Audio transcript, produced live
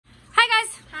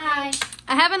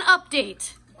I have an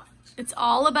update. It's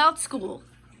all about school.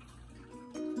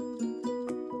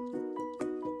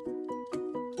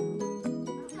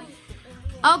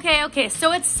 Okay,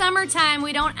 so it's summertime.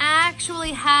 We don't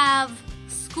actually have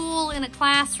school in a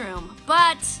classroom,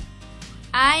 but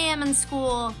I am in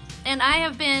school and I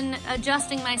have been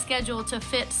adjusting my schedule to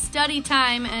fit study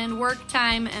time and work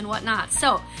time and whatnot.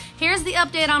 So here's the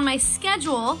update on my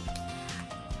schedule.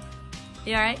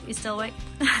 You all right? You still awake?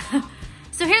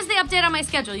 So here's the update on my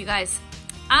schedule, you guys.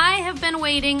 I have been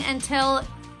waiting until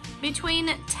between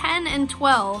 10 and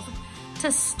 12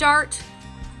 to start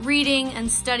reading and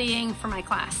studying for my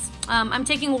class. I'm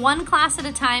taking one class at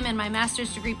a time in my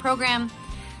master's degree program.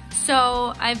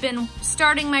 So I've been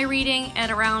starting my reading at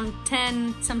around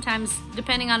 10, sometimes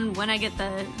depending on when I get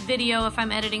the video, if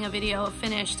I'm editing a video,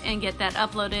 finished and get that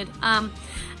uploaded,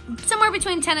 somewhere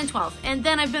between 10 and 12. And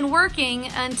then I've been working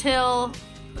until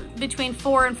between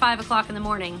 4 and 5 o'clock in the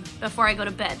morning before I go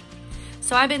to bed.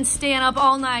 So I've been staying up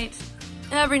all night,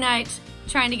 every night,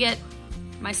 trying to get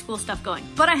my school stuff going.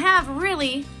 But I have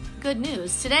really good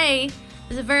news. Today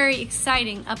is a very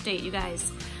exciting update, you guys.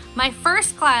 My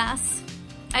first class,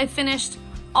 I finished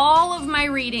all of my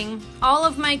reading, all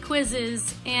of my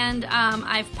quizzes, and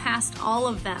I've passed all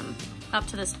of them up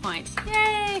to this point.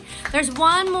 Yay! There's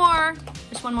one more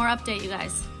update, you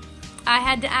guys. I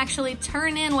had to actually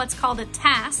turn in what's called a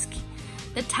task.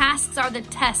 The tasks are the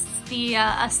tests, the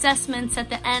assessments at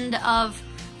the end of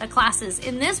the classes.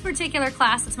 In this particular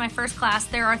class, it's my first class,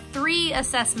 there are 3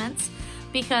 assessments,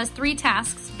 three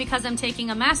tasks, because I'm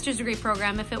taking a master's degree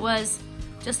program. If it was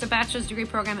just a bachelor's degree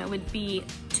program, it would be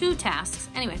 2 tasks.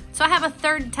 Anyway, so I have a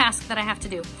 3rd task that I have to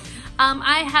do.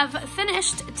 I have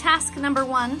finished task number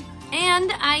 1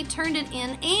 and I turned it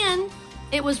in and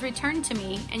it was returned to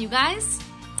me. And you guys,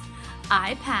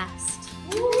 I passed.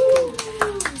 Woo!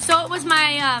 So it was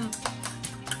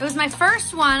my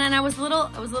first one, and I was a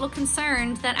little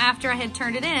concerned that after I had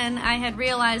turned it in, I had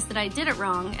realized that I did it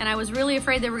wrong, and I was really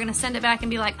afraid they were gonna send it back and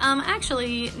be like,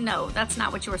 actually, no, that's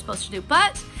not what you were supposed to do.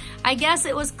 But I guess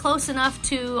it was close enough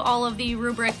to all of the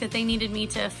rubric that they needed me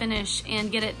to finish and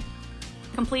get it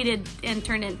completed and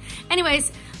turned in.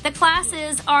 Anyways, the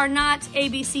classes are not A,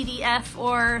 B, C, D, F,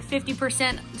 or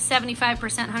 50%,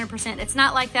 75%, 100%. It's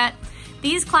not like that.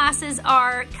 These classes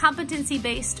are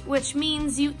competency-based, which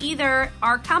means you either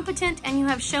are competent and you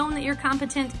have shown that you're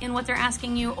competent in what they're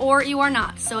asking you, or you are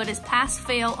not. So it is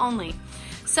pass-fail only.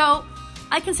 So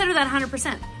I consider that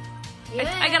 100%.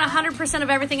 Yeah. I got 100% of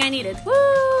everything I needed.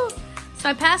 Woo! So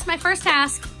I passed my first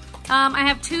task. I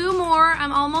have 2 more.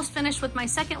 I'm almost finished with my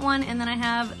second one, and then I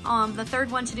have the 3rd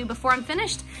one to do before I'm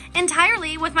finished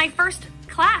entirely with my first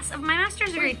class of my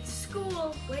master's degree.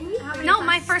 School. No,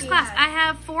 my first class. I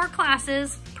have 4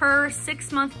 classes per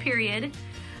 6-month period.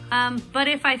 But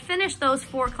if I finish those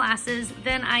 4 classes,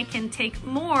 then I can take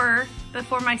more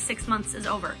before my 6 months is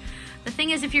over. The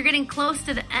thing is, if you're getting close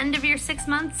to the end of your 6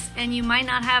 months and you might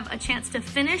not have a chance to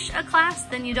finish a class,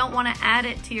 then you don't want to add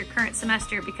it to your current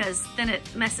semester, because then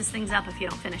it messes things up if you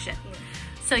don't finish it. Yeah.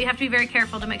 So you have to be very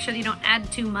careful to make sure that you don't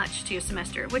add too much to your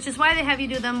semester, which is why they have you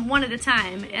do them one at a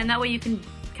time, and that way you can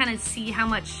kind of see how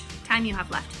much time you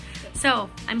have left. So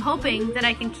I'm hoping that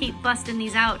I can keep busting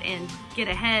these out and get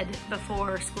ahead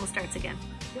before school starts again.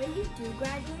 When you do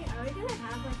graduate, are we gonna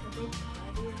have like a big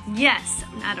party? Yes,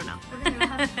 I don't know. We're gonna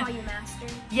have to call you master?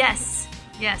 Yes,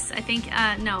 I think,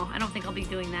 no, I don't think I'll be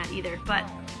doing that either, but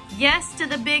yes to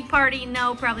the big party,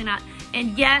 no, probably not.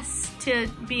 And yes to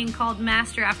being called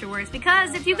master afterwards,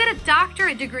 because if you get a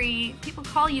doctorate degree, people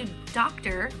call you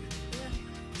doctor.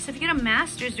 So if you get a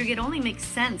master's degree, it only makes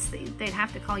sense that they'd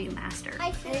have to call you master.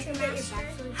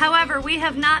 However, we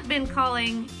have not been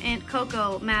calling Aunt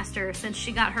Coco master since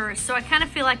she got hers, so I kind of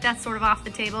feel like that's sort of off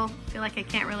the table. I feel like I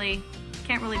can't really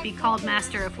be called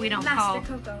master if we don't call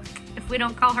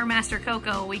her Master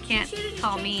Coco. We can't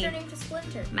call me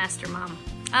Master Mom.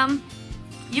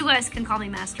 You guys can call me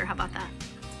Master. How about that?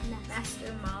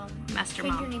 Master Mom. Master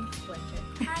Change Mom. your name to Splinter.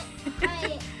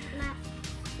 Hi,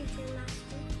 Teacher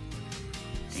Master.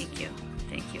 Thank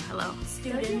you. Hello.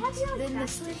 Student. Do you have your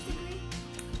bachelor's degree?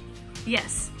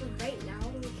 Yes. Right now,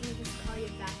 we can just call you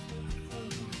bachelor.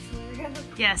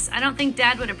 Yes, I don't think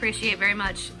Dad would appreciate very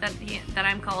much that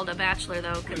I'm called a bachelor,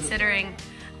 though, considering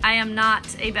I am not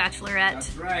a bachelorette.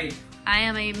 That's right. I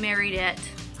am a marriedette.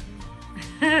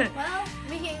 Well,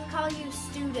 we can call you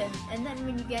student, and then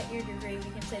when you get your degree, we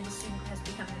can say the student has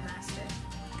become a master.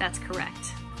 That's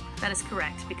correct. That is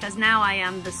correct, because now I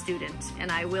am the student,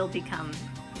 and I will become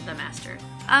the master.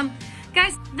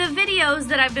 Guys, the videos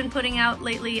that I've been putting out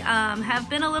lately have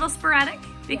been a little sporadic.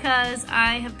 because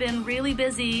I have been really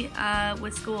busy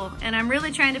with school, and I'm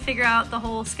really trying to figure out the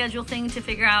whole schedule thing to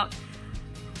figure out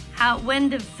when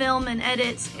to film and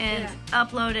edit and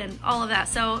upload and all of that.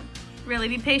 So really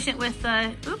be patient with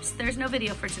oops, there's no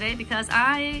video for today because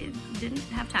I didn't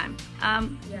have time.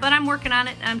 But I'm working on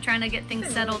it. I'm trying to get things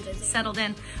settled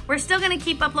in. We're still gonna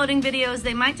keep uploading videos.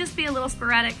 They might just be a little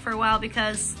sporadic for a while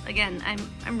because again,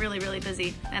 I'm really, really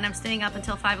busy, and I'm staying up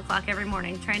until 5 o'clock every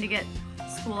morning trying to get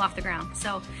school off the ground.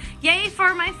 So yay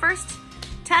for my first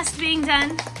test being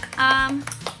done,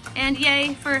 and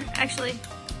yay for actually,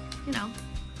 you know,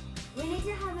 we need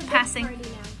to have a passing. big party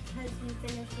now because you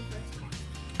finished the first test.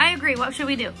 I agree. What should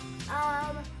we do?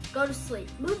 Go to sleep.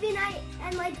 Movie night,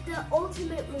 and like the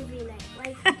ultimate movie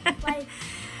night, like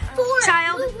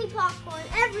Child, movie popcorn,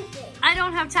 everything. I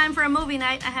don't have time for a movie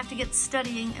night. I have to get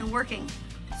studying and working.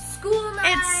 School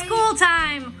night. It's school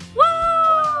time. Woo!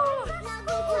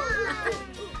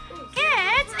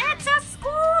 Kids, it's a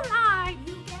school night.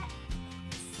 You get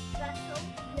special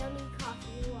yummy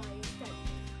coffee while you're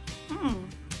studying.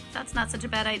 That's not such a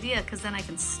bad idea because then I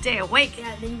can stay awake.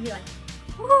 Yeah, then you'd be like,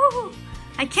 Woo!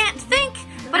 I can't think,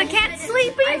 but I can't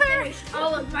sleep I either. finished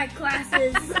all of my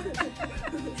classes.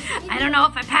 I don't know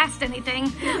if I passed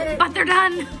anything, but they're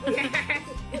done.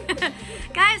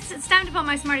 Guys, it's time to put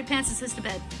my smarty pantses to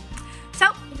bed. So,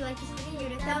 If you like this video,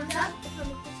 give it a thumbs up. If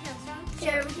you want to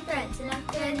share, Share it with your friends. And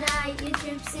good night,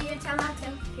 YouTube. See you tomorrow.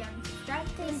 If you haven't subscribed,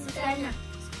 please subscribe now.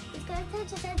 it's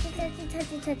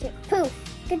gonna touch it. Poof.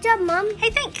 Good job, Mom. hey,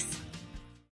 thanks.